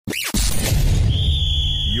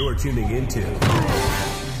You're tuning into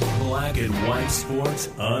Black and White Sports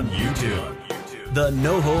on YouTube. The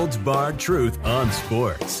no-holds-barred truth on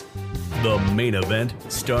sports. The main event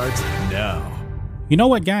starts now. You know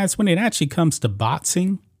what, guys? When it actually comes to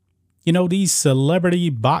boxing, you know, these celebrity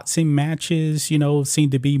boxing matches, you know, seem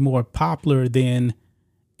to be more popular than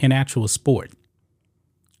an actual sport.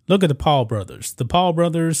 Look at the Paul brothers. The Paul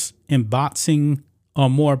brothers in boxing are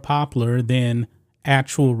more popular than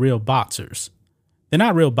actual real boxers. They're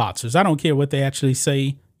not real boxers. I don't care what they actually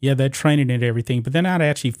say. Yeah, they're training and everything, but they're not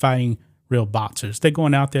actually fighting real boxers. They're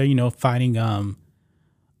going out there, you know, fighting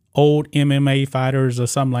old MMA fighters or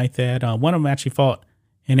something like that. One of them actually fought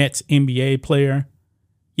an ex-NBA player.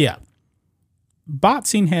 Yeah.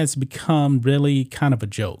 Boxing has become really kind of a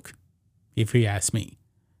joke, if you ask me.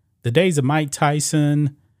 The days of Mike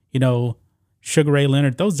Tyson, you know, Sugar Ray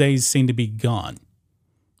Leonard, those days seem to be gone.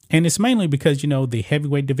 And it's mainly because, you know, the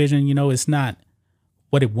heavyweight division, you know, it's not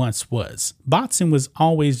what it once was. Boxing was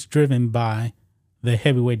always driven by the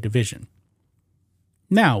heavyweight division.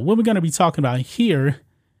 Now, what we're going to be talking about here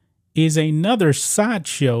is another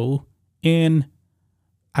sideshow in,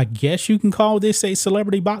 I guess you can call this a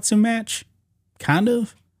celebrity boxing match. Kind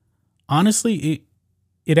of. Honestly,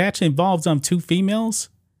 it actually involves two females.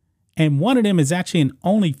 And one of them is actually an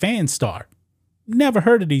OnlyFans star. Never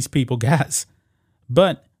heard of these people, guys.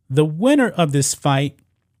 But the winner of this fight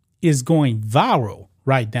is going viral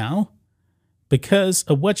right now because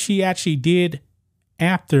of what she actually did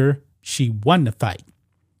after she won the fight.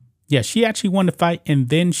 Yeah, she actually won the fight, and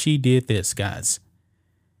then she did this, guys.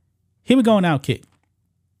 Here we go on Outkick.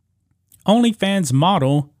 OnlyFans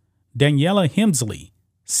model Daniela Hemsley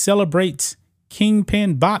celebrates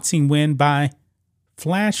Kingpyn boxing win by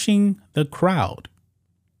flashing the crowd.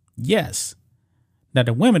 Yes. Now,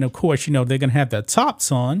 the women, of course, you know, they're going to have their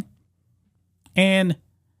tops on. And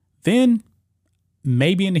then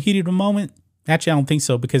maybe in the heat of the moment, actually, I don't think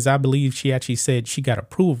so, because I believe she actually said she got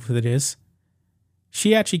approval for this.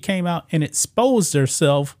 She actually came out and exposed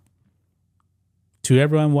herself to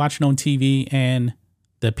everyone watching on TV and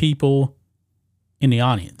the people in the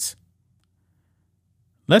audience.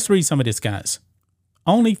 Let's read some of this, guys.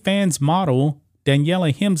 OnlyFans model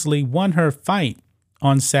Daniela Hemsley won her fight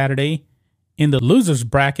on Saturday in the losers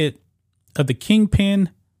bracket of the Kingpyn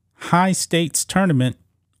High Stakes Tournament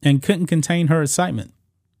and couldn't contain her excitement,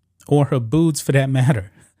 or her boobs for that matter.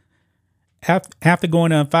 After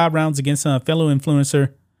going on 5 rounds against a fellow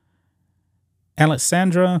influencer,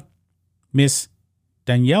 Alexandra Miss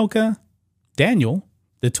Daniel,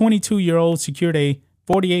 the 22-year-old secured a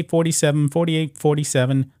 48-47,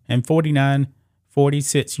 48-47, and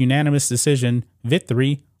 49-46 unanimous decision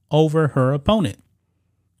victory over her opponent.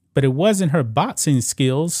 But it wasn't her boxing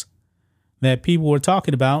skills that people were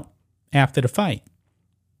talking about after the fight.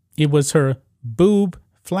 It was her boob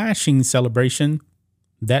flashing celebration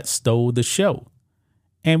that stole the show.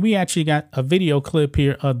 And we actually got a video clip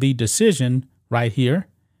here of the decision right here.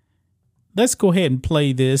 Let's go ahead and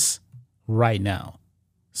play this right now.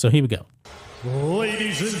 So here we go.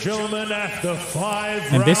 Ladies and gentlemen, after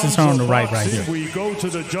 5 and this is her on the right here. We go to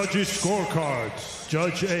the judges' scorecards.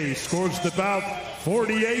 Judge A scores the bout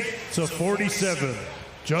 48-47.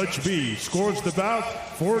 Judge B scores the bout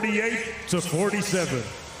 48-47.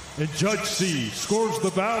 And Judge C scores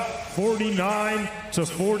the bout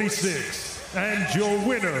 49-46. And your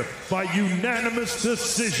winner by unanimous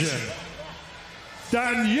decision,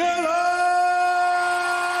 Daniela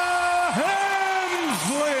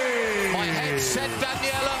Hemsley. My head said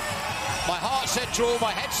Daniela. My heart said draw.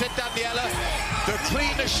 My head said Daniela. The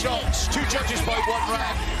cleanest shots. 2 judges by 1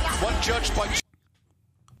 round. 1 judge by 2.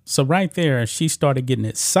 So right there, she started getting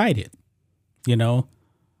excited, you know.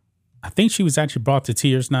 I think she was actually brought to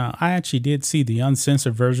tears. Now, I actually did see the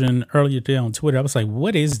uncensored version earlier today on Twitter. I was like,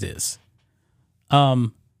 what is this?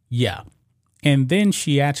 Yeah. And then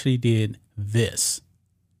she actually did this.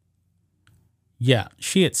 Yeah,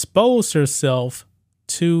 she exposed herself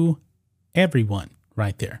to everyone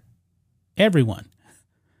right there. Everyone.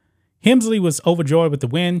 Hemsley was overjoyed with the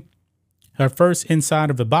win. Her first inside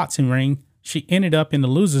of the boxing ring, she ended up in the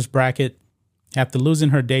losers bracket after losing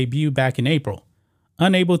her debut back in April.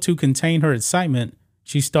 Unable to contain her excitement,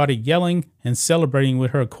 she started yelling and celebrating with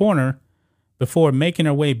her corner before making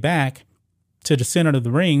her way back to the center of the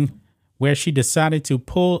ring, where she decided to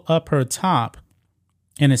pull up her top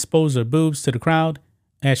and expose her boobs to the crowd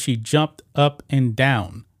as she jumped up and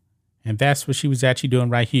down. And that's what she was actually doing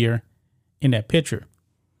right here in that picture.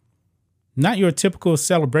 Not your typical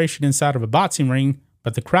celebration inside of a boxing ring,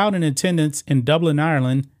 but the crowd in attendance in Dublin,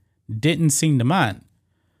 Ireland didn't seem to mind.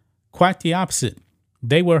 Quite the opposite.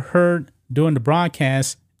 They were heard during the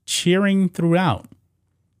broadcast cheering throughout.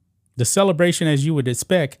 The celebration, as you would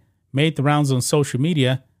expect, made the rounds on social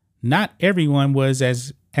media. Not everyone was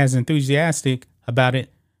as enthusiastic about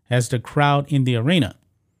it as the crowd in the arena.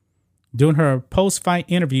 During her post-fight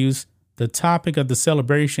interviews, the topic of the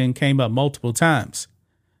celebration came up multiple times.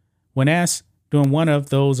 When asked during one of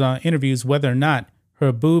those interviews whether or not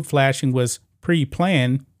her boob flashing was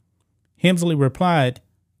pre-planned, Hemsley replied,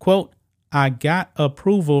 quote, "I got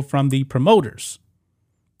approval from the promoters."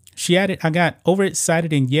 She added, "I got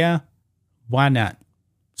overexcited and yeah, why not?"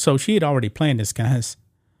 So she had already planned this, guys.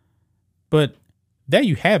 But there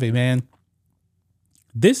you have it, man.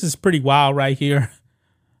 This is pretty wild right here.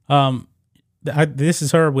 This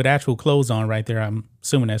is her with actual clothes on right there. I'm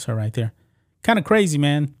assuming that's her right there. Kind of crazy,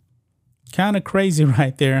 man. Kind of crazy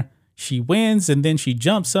right there. She wins and then she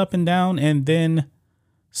jumps up and down and then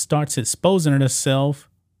starts exposing herself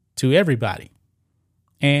to everybody.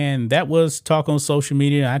 And that was talk on social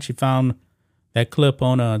media. I actually found that clip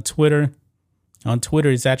on Twitter. On Twitter,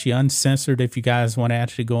 it's actually uncensored if you guys want to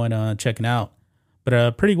actually go and check it out.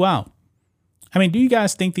 But pretty wild. I mean, do you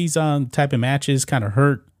guys think these type of matches kind of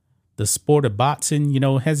hurt the sport of boxing? You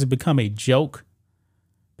know, has it become a joke?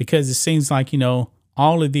 Because it seems like, you know,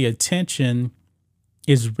 all of the attention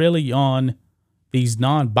is really on these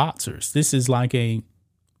non-boxers. This is like a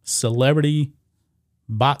celebrity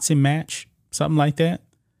boxing match, something like that.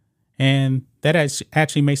 And that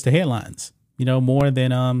actually makes the headlines, you know, more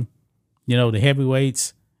than, you know, the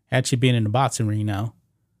heavyweights actually being in the boxing ring now.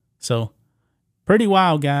 So pretty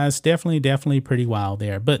wild, guys. Definitely pretty wild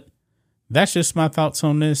there. But that's just my thoughts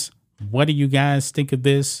on this. What do you guys think of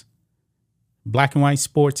this? Black and white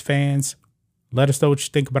sports fans, let us know what you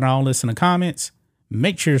think about all this in the comments.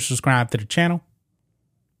 Make sure to subscribe to the channel,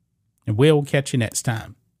 and we'll catch you next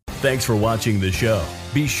time. Thanks for watching the show.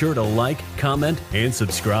 Be sure to like, comment, and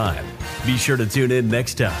subscribe. Be sure to tune in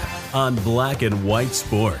next time on Black and White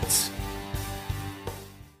Sports.